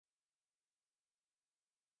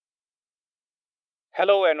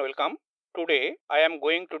Hello and welcome. Today I am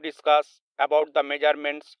going to discuss about the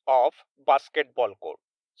measurements of basketball court.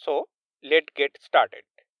 So let's get started.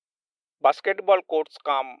 Basketball courts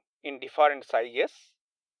come in different sizes.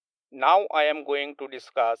 Now I am going to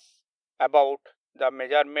discuss about the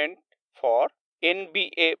measurement for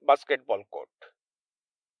NBA basketball court.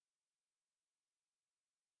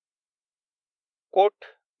 Court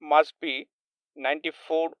must be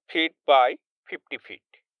 94 feet by 50 feet.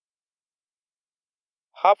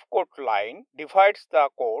 Half court line divides the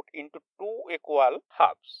court into two equal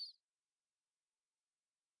halves.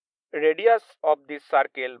 Radius of this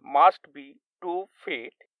circle must be 2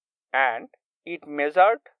 feet and it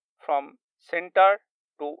measured from center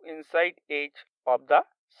to inside edge of the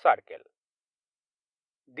circle.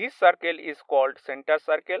 This circle is called center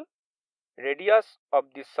circle. Radius of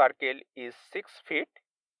this circle is 6 feet,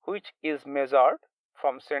 which is measured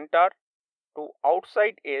from center to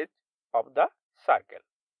outside edge of the circle.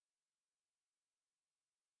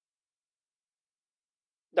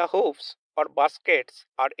 The hoops or baskets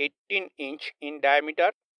are 18-inch in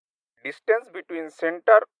diameter. Distance between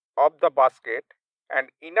center of the basket and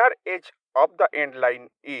inner edge of the end line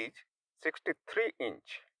is 63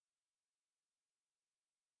 inch.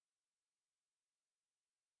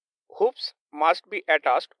 Hoops must be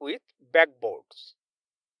attached with backboards.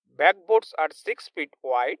 Backboards are 6 feet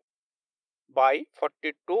wide by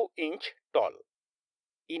 42 inch tall.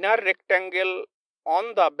 Inner rectangle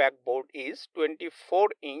on the backboard is 24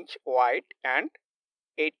 inch wide and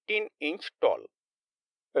 18 inch tall.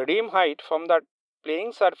 Rim height from the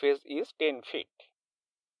playing surface is 10 feet.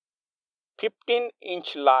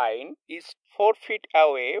 15-inch line is 4 feet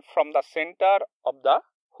away from the center of the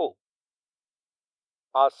hoop.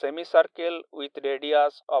 A semicircle with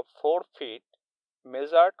radius of 4 feet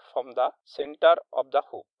measured from the center of the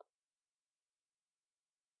hoop.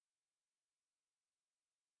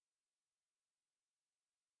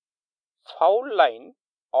 Foul line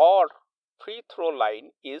or free throw line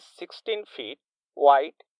is 16 feet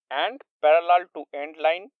wide and parallel to end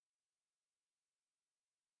line.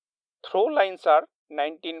 Throw lines are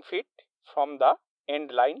 19 feet from the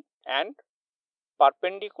end line and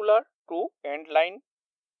perpendicular to end line.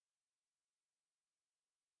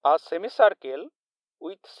 A semicircle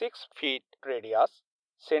with 6 feet radius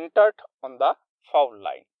centered on the foul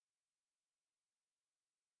line.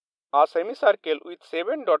 A semicircle with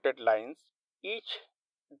 7 dotted lines, each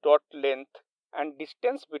dot length and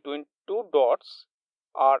distance between two dots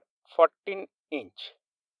are 14 inch.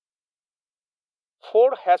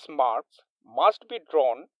 4 hash marks must be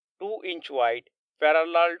drawn 2 inch wide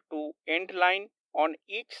parallel to end line on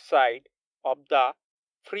each side of the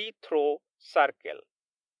free throw circle.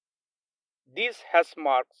 These hash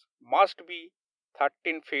marks must be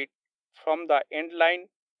 13 feet from the end line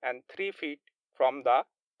and 3 feet from the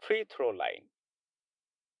free throw line.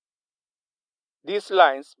 These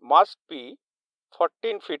lines must be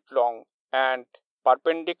 14 feet long and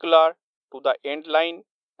perpendicular to the end line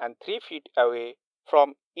and 3 feet away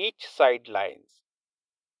from each side lines.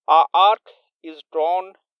 An arc is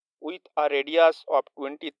drawn with a radius of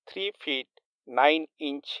 23 feet 9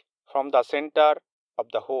 inch from the center of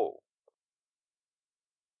the hoop.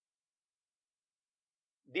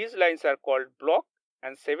 These lines are called block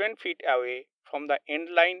and 7 feet away from the end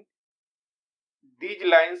line. These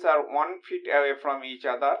lines are 1 feet away from each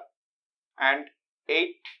other and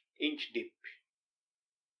 8 inch deep.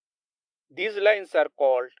 These lines are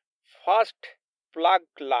called first plug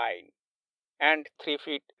line and 3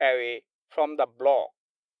 feet away from the block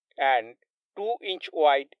and 2 inch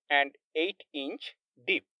wide and 8 inch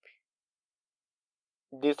deep.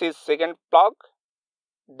 This is second plug.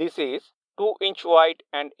 This is 2 inch wide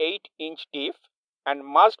and 8 inch deep and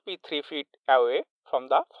must be 3 feet away from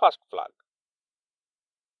the first plug.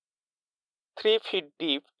 3 feet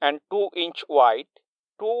deep and 2 inch wide,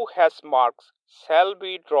 2 hash marks shall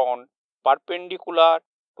be drawn perpendicular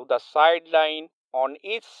to the sideline on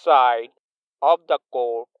each side of the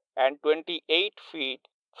court and 28 feet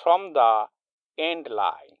from the end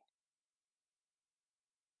line.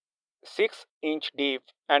 6 inch deep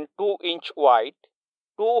and 2 inch wide,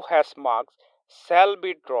 2 hash marks shall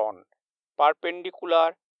be drawn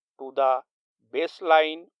perpendicular to the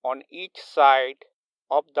baseline on each side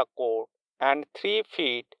of the court and 3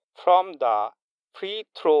 feet from the free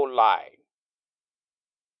throw line.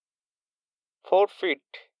 4 feet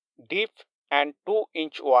deep and 2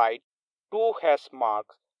 inch wide, 2 hash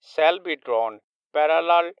marks shall be drawn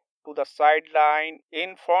parallel to the sideline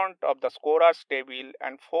in front of the scorer's table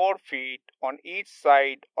and 4 feet on each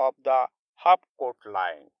side of the half court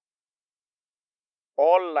line.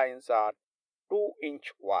 All lines are 2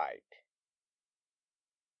 inch wide.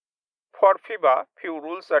 For FIBA, few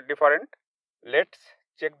rules are different. Let's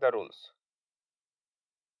check the rules.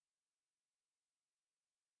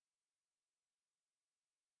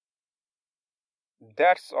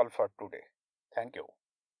 That's all for today. Thank you.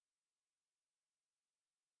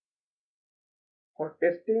 For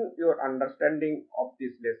testing your understanding of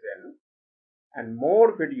this lesson and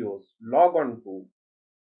more videos, log on to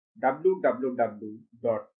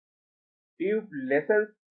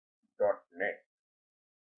www.tubelessons.net.